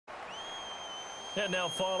And now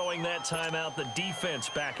following that timeout, the defense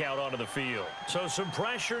back out onto the field. So some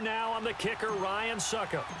pressure now on the kicker, Ryan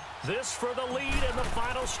Succop. This for the lead in the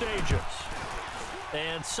final stages.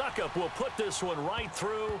 And Succop will put this one right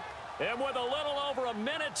through. And with a little over a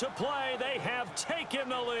minute to play, they have taken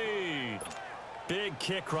the lead. Big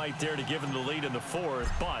kick right there to give them the lead in the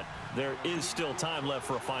fourth, but there is still time left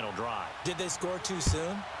for a final drive. Did they score too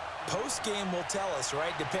soon? Post-game will tell us,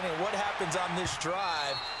 right? Depending on what happens on this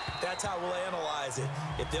drive, that's how we'll analyze it.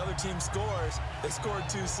 If the other team scores, they scored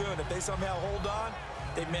too soon. If they somehow hold on,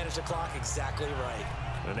 they manage the clock exactly right.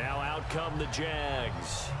 And now out come the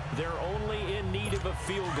Jags. They're only in need of a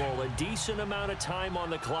field goal, a decent amount of time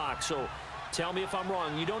on the clock. So tell me if I'm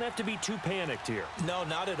wrong. You don't have to be too panicked here. No,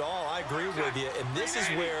 not at all. I agree with you. And this is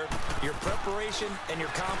where your preparation and your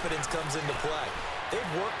confidence comes into play.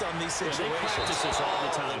 They've worked on these situations. Yeah, they practice this all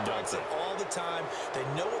the time, they practice it all the time. They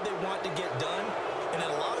know what they want to get done. And in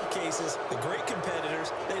a lot of cases, the great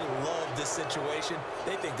competitors, they love this situation.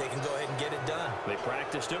 They think they can go ahead and get it done. They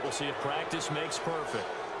practiced it. We'll see if practice makes perfect.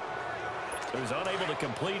 He was unable to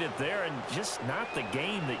complete it there, and just not the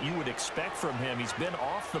game that you would expect from him. He's been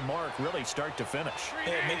off the mark really start to finish.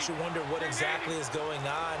 It makes you wonder what exactly is going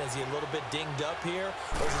on. Is he a little bit dinged up here,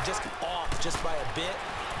 or is he just off just by a bit?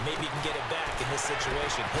 Maybe he can get it back in this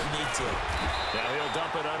situation. He'll need to. Now he'll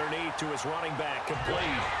dump it underneath to his running back,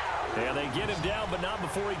 complete. And they get him down, but not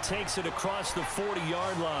before he takes it across the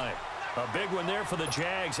 40-yard line. A big one there for the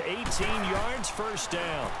Jags. 18 yards, first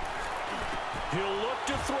down. He'll look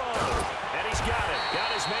to throw, and he's got it. Got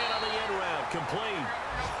his man on the end route, complete.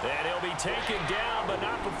 And he'll be taken down, but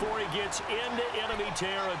not before he gets into enemy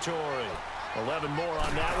territory. 11 more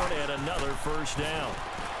on that one, and another first down.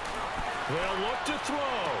 They'll look to throw,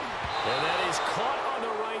 and that is caught on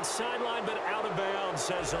the right sideline, but out of bounds,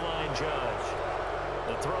 says the line judge.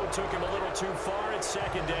 The throw took him a little too far. It's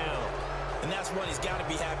second down. And that's one he's got to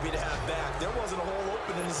be happy to have back. There wasn't a hole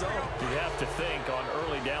open in his zone. You have to think on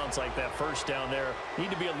early downs like that first down there, need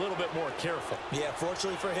to be a little bit more careful. Yeah,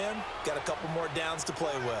 fortunately for him, got a couple more downs to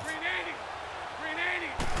play with.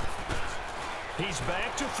 380. He's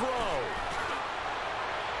back to throw.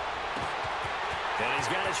 And he's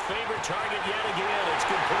got his favorite target yet again. It's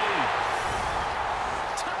complete.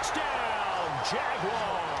 Touchdown,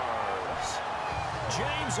 Jaguars.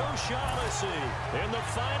 James O'Shaughnessy in the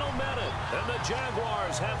final minute. And the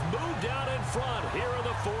Jaguars have moved out in front here in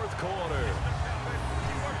the fourth quarter.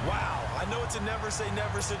 Wow, I know it's a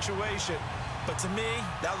never-say-never situation, but to me,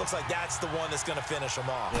 that looks like that's the one that's going to finish them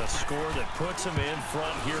off. The score that puts them in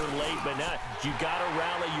front here late, but now you got to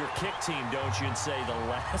rally your kick team, don't you, and say the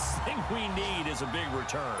last thing we need is a big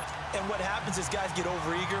return. And what happens is guys get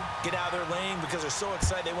overeager, get out of their lane because they're so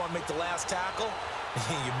excited they want to make the last tackle.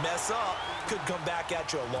 You mess up, could come back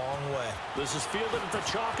at you a long way. This is fielded at the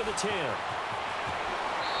chalk of the 10.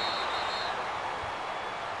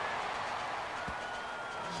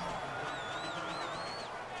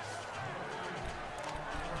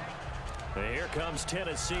 And here comes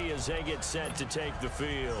Tennessee as they get set to take the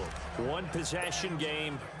field. One possession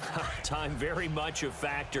game, time very much a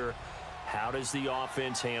factor. How does the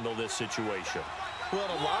offense handle this situation? Well,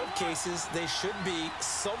 in a lot of cases, they should be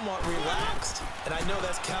somewhat relaxed. And I know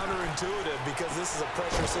that's counterintuitive because this is a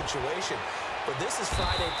pressure situation. But this is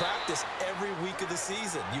Friday practice every week of the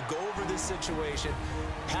season. You go over this situation,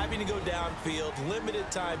 having to go downfield, limited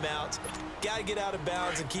timeouts, got to get out of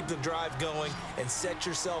bounds and keep the drive going and set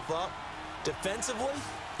yourself up. Defensively,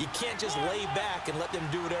 you can't just lay back and let them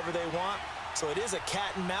do whatever they want. So it is a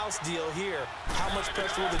cat-and-mouse deal here. How much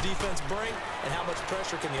pressure will the defense bring, and how much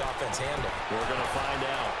pressure can the offense handle? We're going to find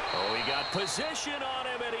out. Oh, he got position on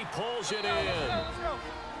him, and he pulls it in.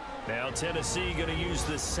 Now Tennessee going to use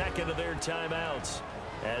the second of their timeouts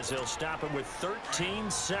as they'll stop him with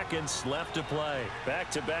 13 seconds left to play.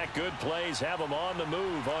 Back-to-back good plays have them on the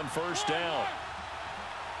move on first down.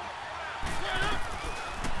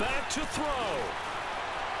 Back to throw.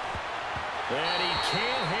 And he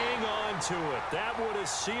can't hang on to it. That would have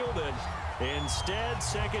sealed it. Instead,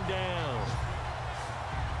 second down.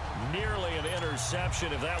 Nearly an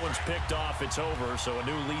interception. If that one's picked off, it's over. So a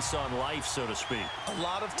new lease on life, so to speak. A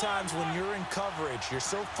lot of times when you're in coverage, you're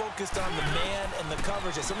so focused on the man and the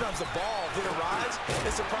coverage that sometimes the ball, if it arrives,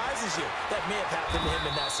 it surprises you. That may have happened to him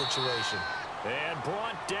in that situation. And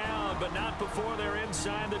brought down, but not before they're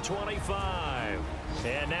inside the 25.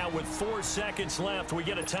 And now with 4 seconds left, we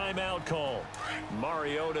get a timeout call.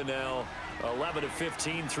 Mariota now 11 of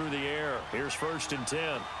 15 through the air. Here's first and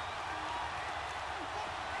 10.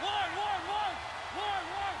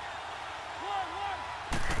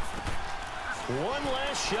 One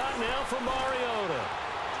last shot now for Mariota.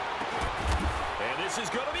 And this is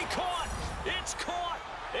going to be caught. It's caught,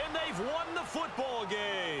 and they've won the football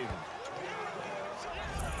game.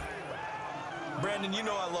 Brandon, you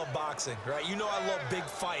know I love boxing, right? You know I love big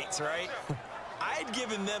fights, right? I had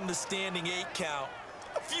given them the standing 8 count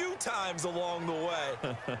a few times along the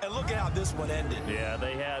way. And look at how this one ended. Yeah,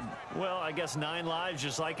 they had, well, I guess 9 lives,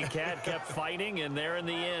 just like a cat, kept fighting, and they're in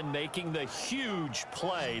the end making the huge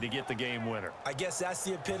play to get the game winner. I guess that's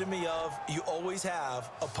the epitome of you always have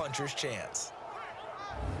a puncher's chance.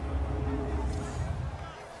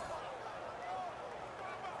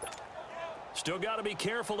 Still got to be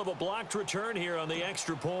careful of a blocked return here on the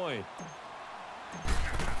extra point.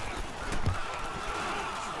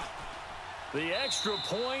 The extra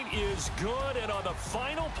point is good, and on the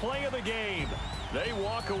final play of the game, they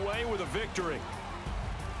walk away with a victory.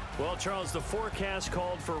 Well, Charles, the forecast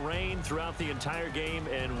called for rain throughout the entire game,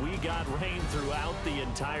 and we got rain throughout the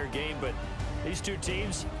entire game. But these two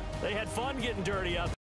teams, they had fun getting dirty out there.